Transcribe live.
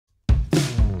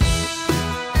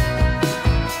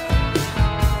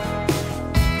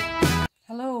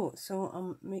go. So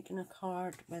I'm making a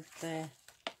card with the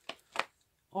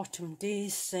Autumn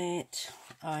Days set.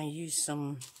 I use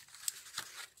some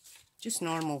just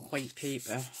normal white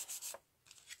paper.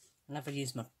 I never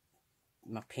use my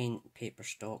paint paper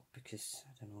stock because,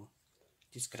 I don't know,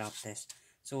 just grab this.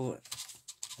 So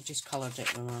I just coloured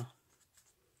it with a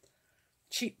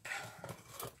cheap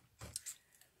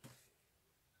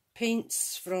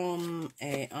paints from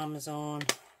Amazon.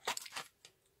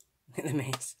 Look at the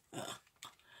mess.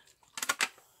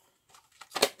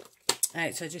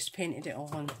 Right, so I just painted it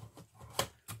on.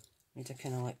 Made a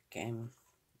kind of like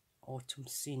autumn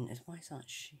scene. Why is that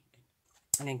shaking?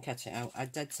 And then cut it out. I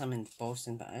did some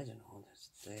embossing, but I don't know.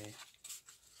 The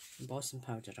embossing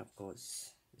powder I've got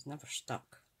is never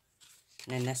stuck.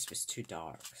 And then this was too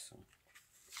dark. So.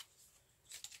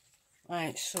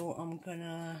 Right, so I'm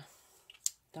gonna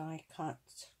die cut.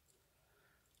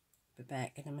 Be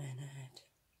back in a minute.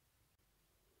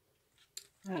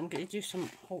 Right, I'm going to do some,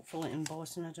 hopefully,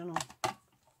 embossing. I don't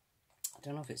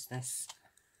know if it's this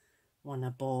one I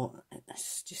bought.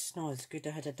 It's just not as good.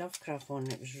 I had a Dovecraft one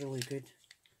and it was really good.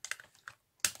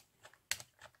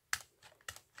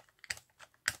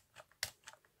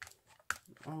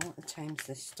 A lot of times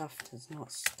this stuff does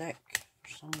not stick for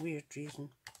some weird reason.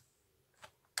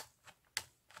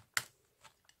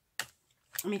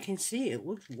 I mean, you can see it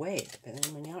looks wet, but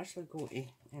then when you actually go to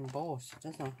emboss, it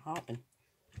doesn't happen.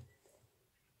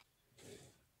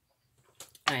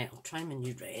 Right, I'll try my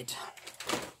new red.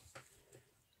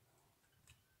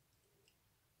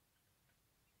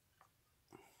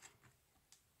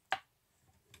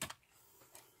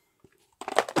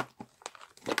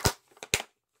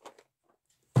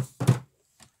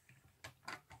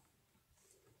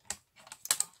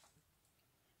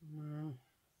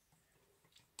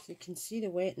 So you can see the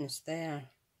wetness there.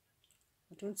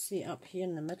 I don't see it up here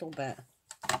in the middle bit.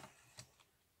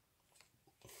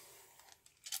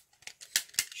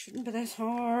 Shouldn't be this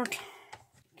hard.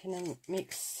 Kind of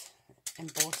makes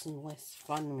embossing less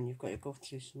fun when you've got to go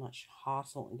through so much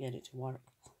hassle to get it to work.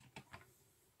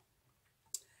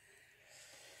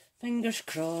 Fingers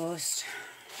crossed.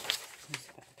 There's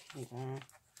a bit of paper.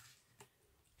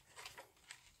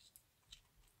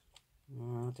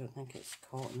 No, I don't think it's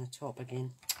caught on the top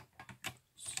again.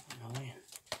 So annoying.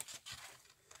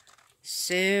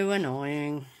 So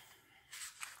annoying.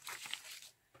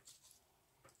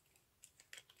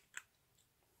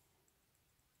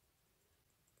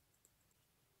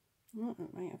 Oh,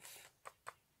 it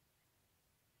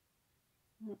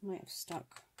might have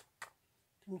stuck.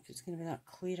 Don't know if it's going to be that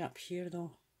clear up here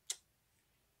though.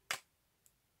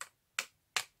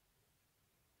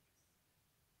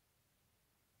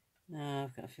 Nah,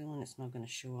 I've got a feeling it's not going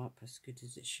to show up as good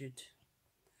as it should.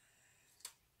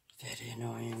 Very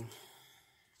annoying.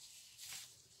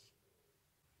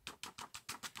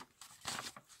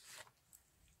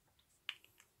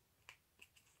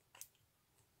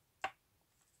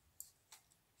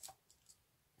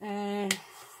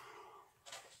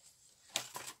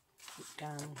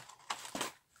 Down.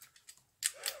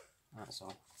 That's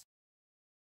all.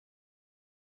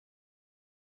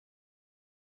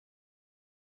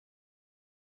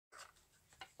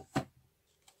 The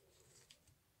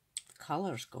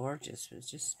colour's gorgeous, but it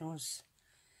just knows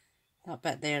that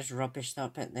bit there's rubbish,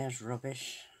 that bit there's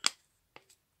rubbish.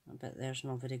 That bit there's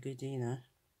not very good either.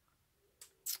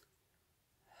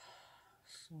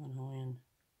 So annoying.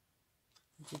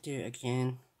 I have to do it again.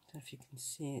 I don't know if you can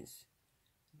see it's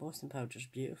embossing powder's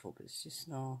beautiful, but it's just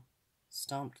not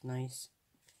stamped nice.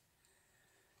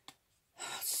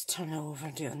 Let's turn it over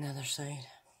and do it on the other side.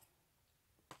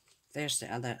 There's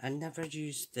the other. I never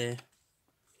used the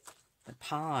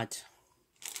pad.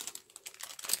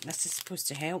 This is supposed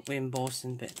to help with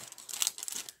embossing, but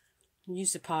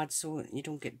use the pad so you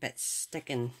don't get bits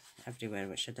sticking everywhere,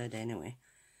 which I did anyway.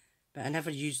 But I never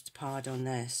used the pad on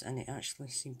this, and it actually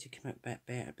seemed to come out a bit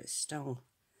better, but still,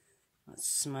 that's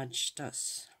smudged.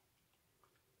 It's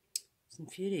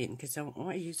infuriating because I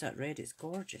want to use that red, it's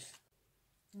gorgeous.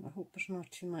 I hope there's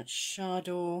not too much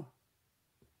shadow.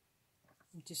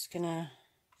 I'm just gonna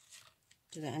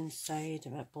do the inside a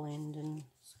bit blending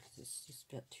because it's just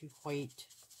a bit too white.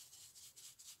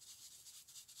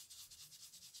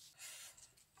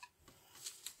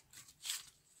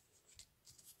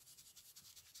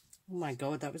 Oh my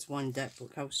god, that was one dip.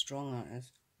 Look how strong that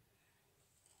is.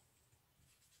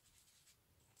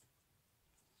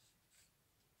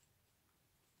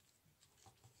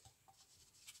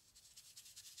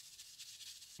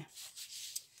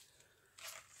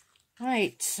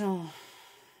 Right, so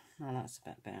now that's a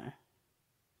bit better.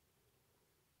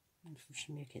 If we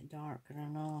should make it darker or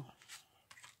not.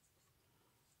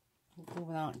 I'll go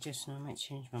with that just now. I might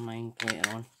change my mind later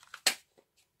on.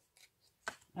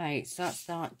 Right, so that's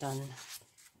that done.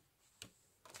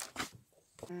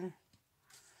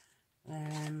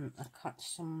 I cut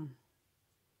some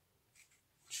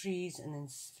trees and then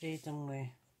sprayed them with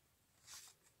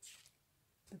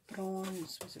the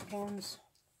bronze. Was it bronze?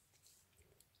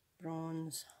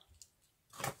 Bronze.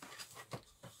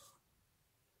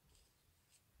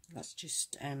 That's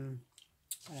just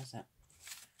where is it?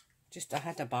 Just I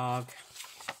had a bag,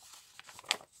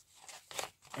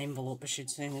 envelope I should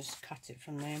say, and I just cut it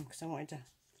from them because I wanted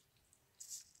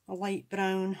a light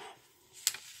brown.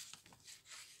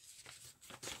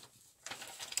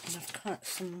 And I've cut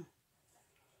some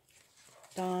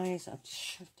dyes that I've just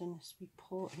shoved in this wee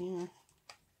pot here.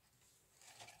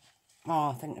 Oh,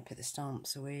 I think I put the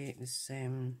stamps away. It was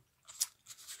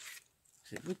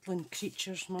it Woodland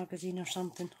Creatures magazine or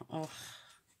something? Oh,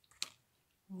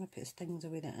 I'm going to put things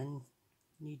away that I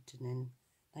need and then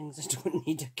things I don't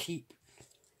need to keep.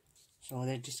 So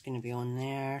they're just going to be on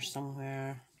there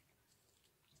somewhere.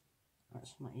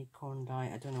 That's my acorn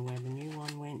dye. I don't know where the new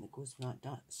one went that goes with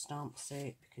that stamp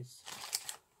set because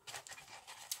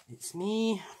it's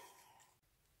me.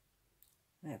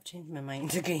 I've changed my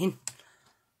mind again.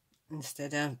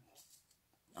 Instead of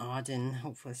adding,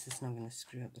 hopefully this is not going to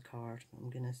screw up the card. I'm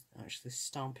going to actually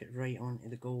stamp it right onto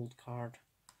the gold card.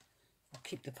 I'll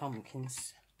keep the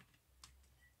pumpkins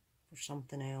for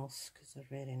something else because they're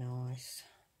very nice.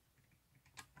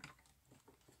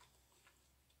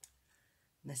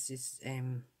 This is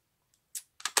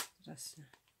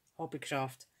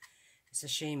Hobbycraft. It's a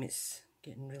shame it's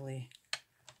getting really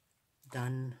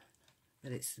done,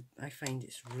 but I find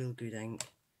it's real good ink.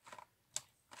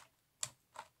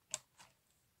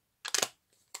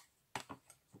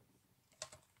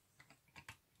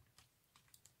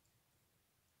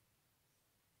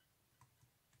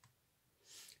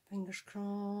 Fingers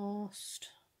crossed.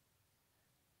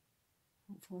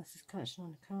 Hopefully this is catching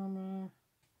on the camera.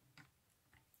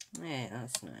 Yeah,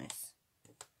 that's nice.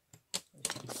 You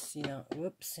can see that.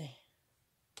 Whoopsie.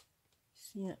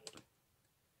 See it?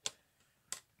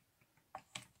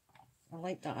 I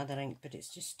like that other ink, but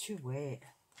it's just too wet.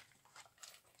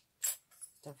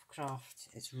 Dovecraft,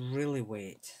 it's really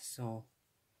wet, so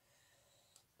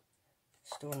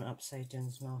storing it upside down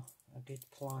is not a good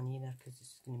plan either because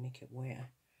it's going to make it wetter.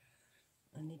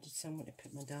 I needed somewhere to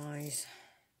put my dyes.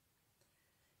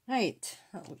 Right,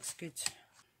 that looks good.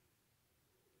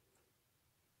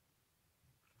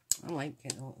 I like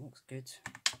it though, it looks good.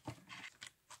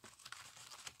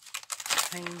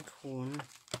 Pine cone.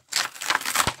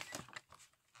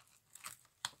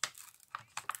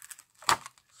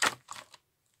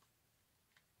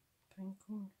 Pine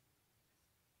cone.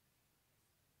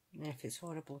 And if it's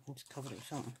horrible, I can just cover it with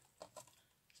something.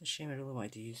 It's a shame, I really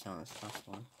wanted to use that as the last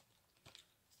one.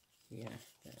 Yeah,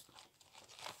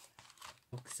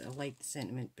 because I like the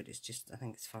sentiment, but it's just, I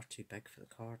think it's far too big for the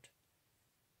card.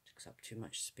 It takes up too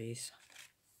much space.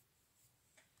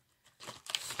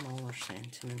 Smaller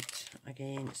sentiment.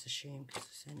 Again, it's a shame because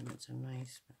the sentiments are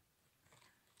nice, but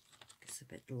it's a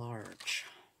bit large.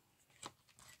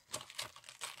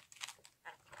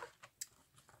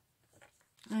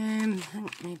 I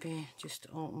think maybe just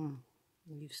autumn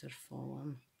leaves are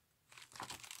falling.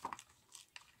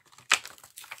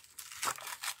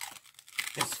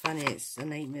 It's funny, it's a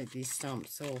nightmare these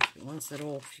stamps off, but once they're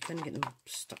off you can get them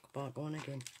stuck back on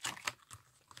again.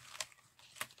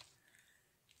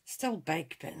 Still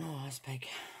big, but not as big.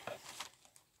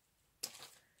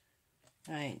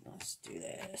 Right, let's do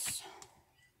this.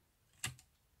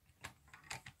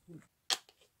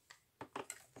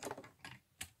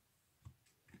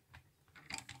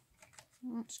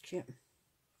 That's cute.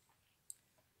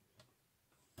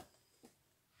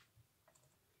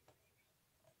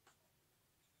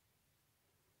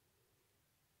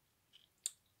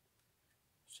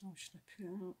 So should I put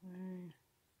it that way?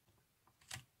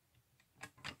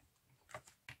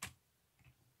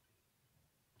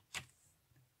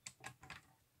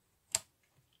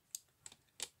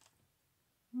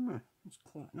 That's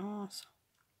quite nice.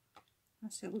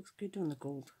 It looks good on the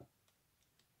gold.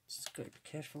 Just got to be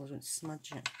careful I don't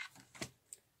smudge it.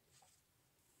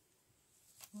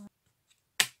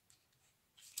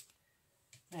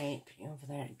 Right, put you over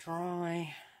there to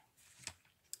dry.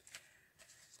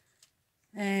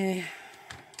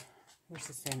 Where's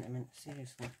the sentiment?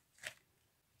 Seriously.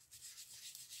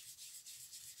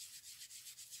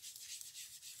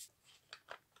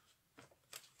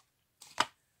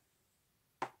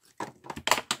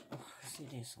 Oh,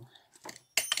 seriously.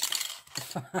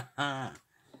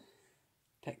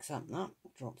 Pick something up,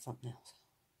 drop something else.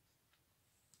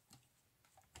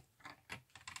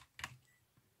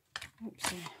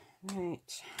 Oopsie.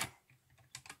 Right.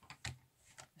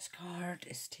 This card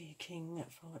is taking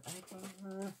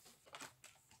forever.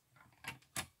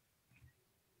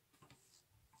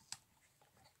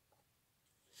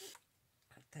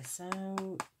 Cut this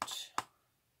out.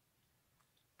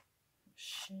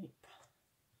 Shape.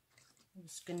 I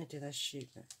was going to do this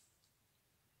shape, but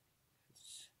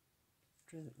it's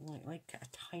like a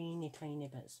tiny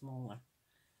bit smaller.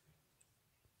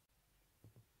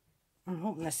 I'm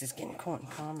hoping this is getting caught in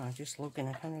camera, just looking,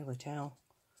 I can't really tell.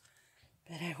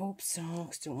 But I hope so,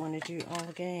 because I don't want to do it all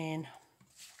again.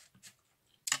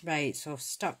 Right, so I've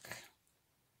stuck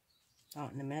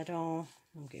that in the middle.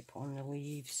 I'm going to put on the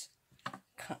leaves,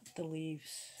 cut the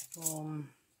leaves from.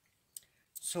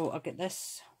 So I'll get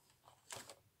this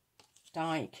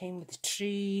die, it came with a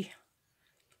tree.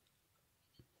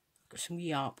 Got some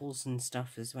wee apples and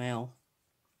stuff as well.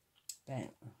 But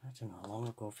I don't know how long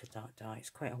ago for that die, it's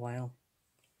quite a while.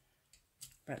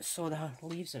 But so the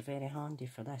leaves are very handy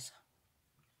for this.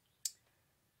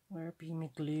 Where be my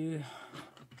glue?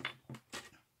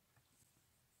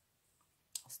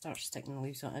 I'll start sticking the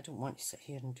leaves on. I don't want to sit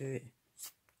here and do it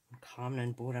on camera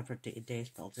and bore every day to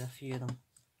death, but I'll do a few of them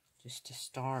just to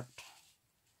start.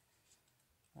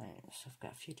 Right, so I've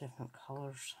got a few different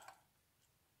colours.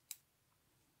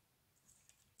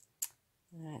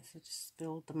 Right, so just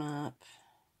build them up.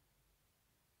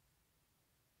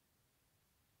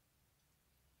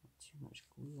 Not too much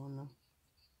glue on them.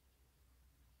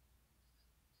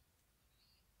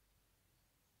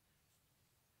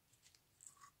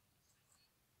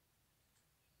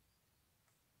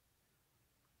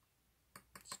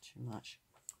 It's too much.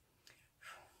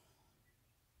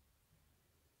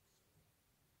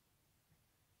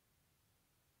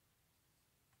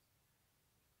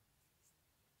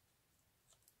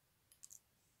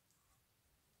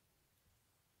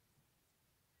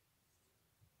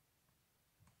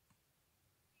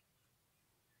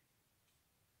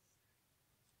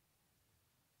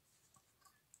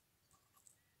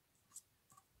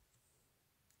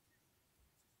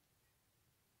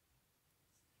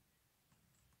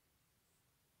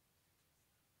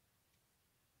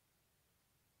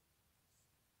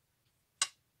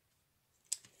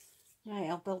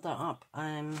 Right, I'll build that up.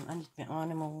 I need my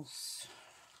animals.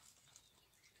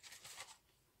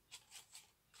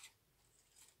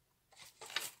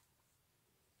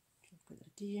 I've got a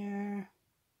deer.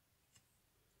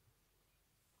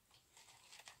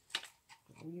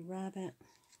 Got a wee rabbit.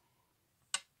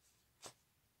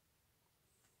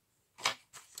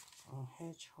 A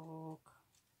hedgehog.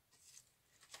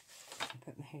 I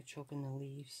put my hedgehog in the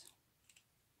leaves.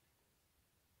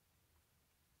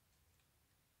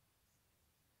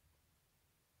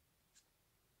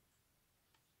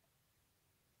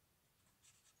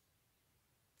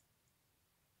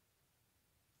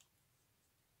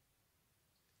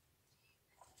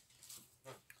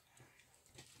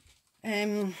 I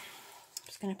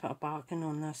was going to put a backing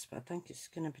on this, but I think it's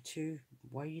going to be too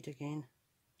wide again.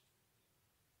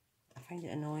 I find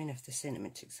it annoying if the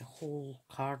sentiment takes the whole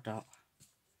card up,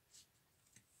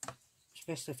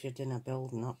 especially if you're doing a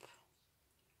building up,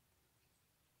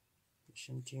 which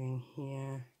I'm doing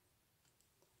here.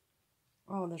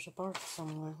 Oh, there's a bird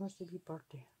somewhere. Where's the wee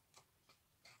birdie?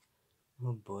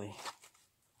 Oh boy.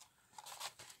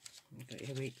 I've got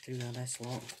to wait through all this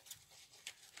lot.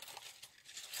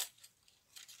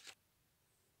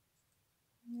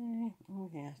 Yeah, oh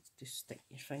yeah, just stick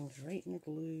your fingers right in the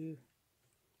glue.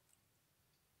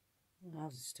 I'll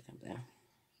just stick them there.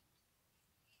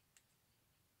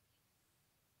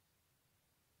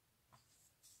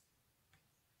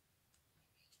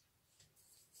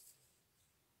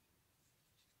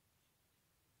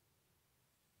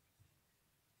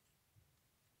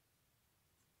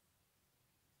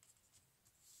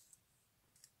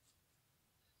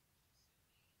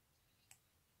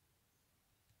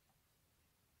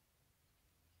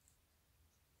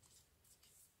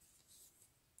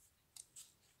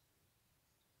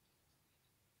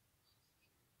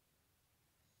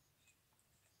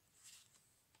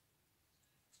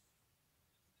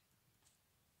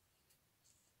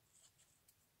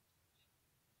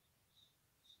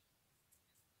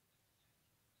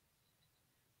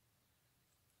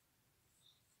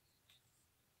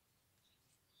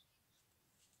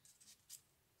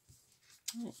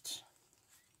 Right.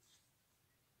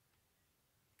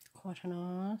 Quite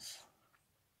nice.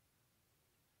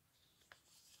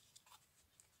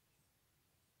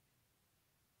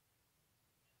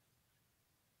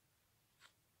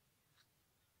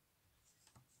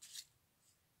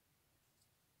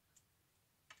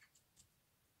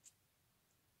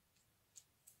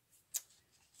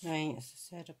 Right, as I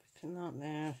said, I'll be putting that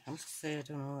there. I'm say I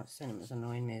don't know, that sentiment's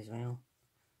annoying me as well.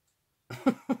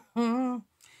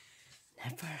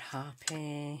 Never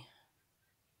happy.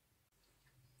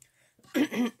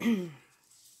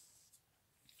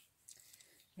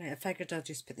 Right, I figured I'll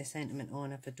just put the sentiment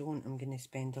on. If I don't, I'm going to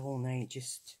spend the whole night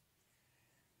just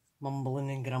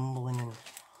mumbling and grumbling and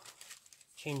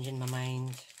changing my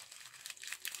mind.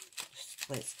 Just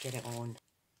let's get it on.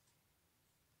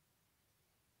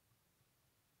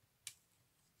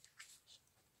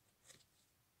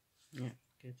 Yeah,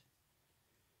 good.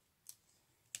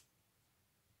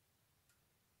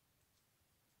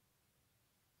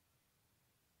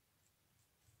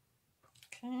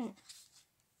 Okay.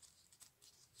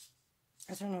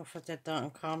 I don't know if I did that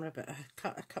on camera, but I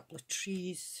cut a couple of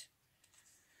trees.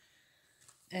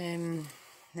 Then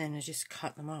I just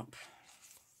cut them up.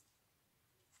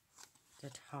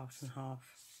 Did half and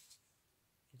half.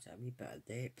 Gives it a wee bit of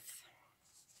depth.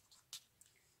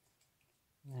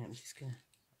 Right, I'm just going to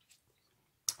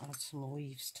add some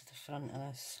leaves to the front of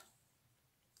this.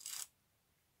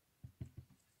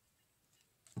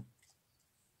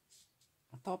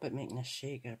 I thought about making a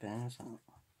shaker, but I was like,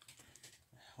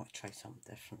 I want to try something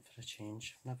different for a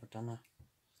change. I've never done a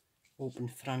open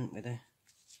front with a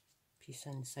piece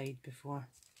inside before.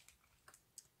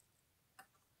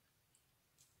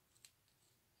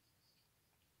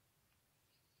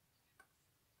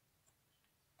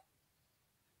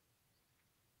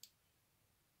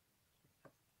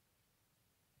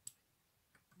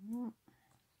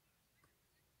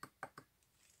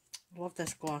 I love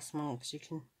this glass mug because you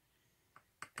can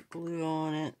put glue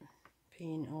on it,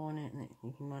 paint on it, and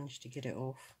you can manage to get it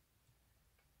off.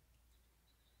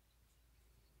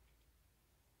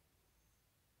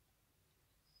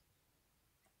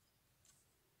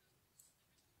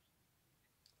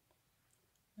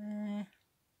 And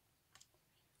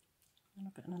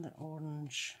I've got another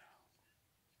orange.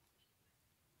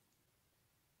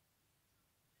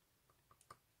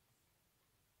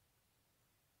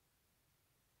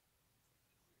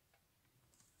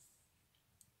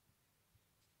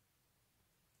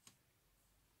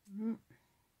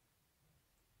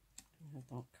 Have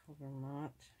that cover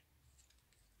mat.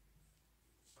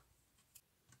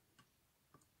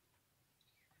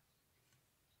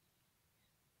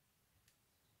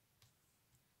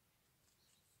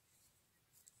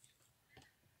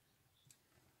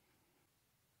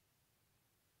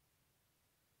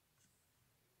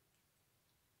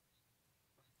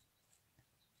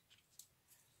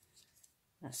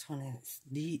 That's one of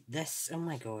this, oh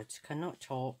my god, cannot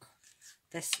talk.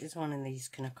 This is one of these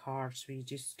kind of cards where you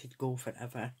just could go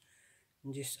forever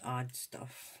and just add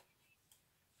stuff.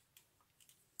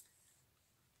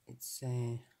 It's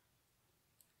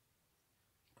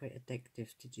quite addictive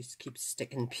to just keep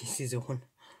sticking pieces on.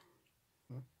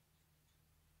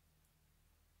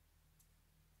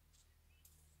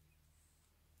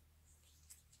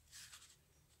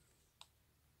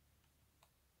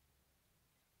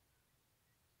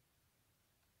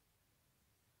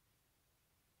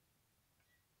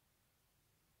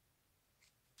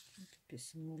 Put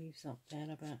some leaves up there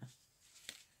a bit.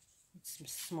 Some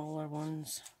smaller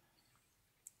ones.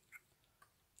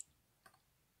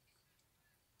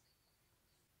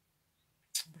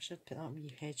 I wish I'd put that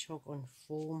wee hedgehog on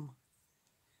foam.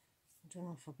 I don't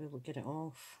know if I'll be able to get it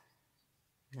off.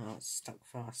 No, it's stuck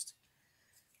fast.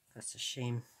 That's a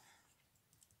shame.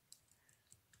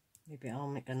 Maybe I'll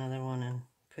make another one and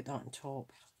put that on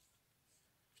top.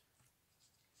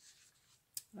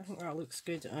 I think that looks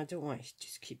good. I don't want to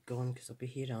just keep going because I'll be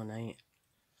here all night.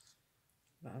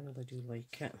 But I really do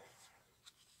like it.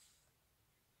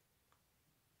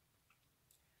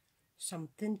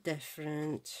 Something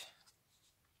different.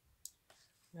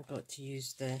 I got to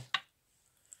use the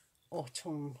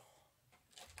Autumn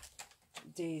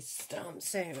Days stamp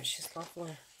set, which is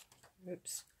lovely.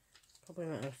 Oops. Probably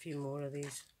might have a few more of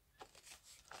these.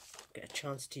 Get a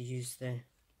chance to use the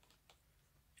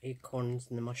acorns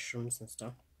and the mushrooms and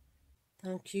stuff.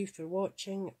 Thank you for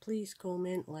watching. Please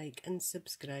comment, like and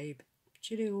subscribe.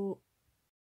 Cheerio.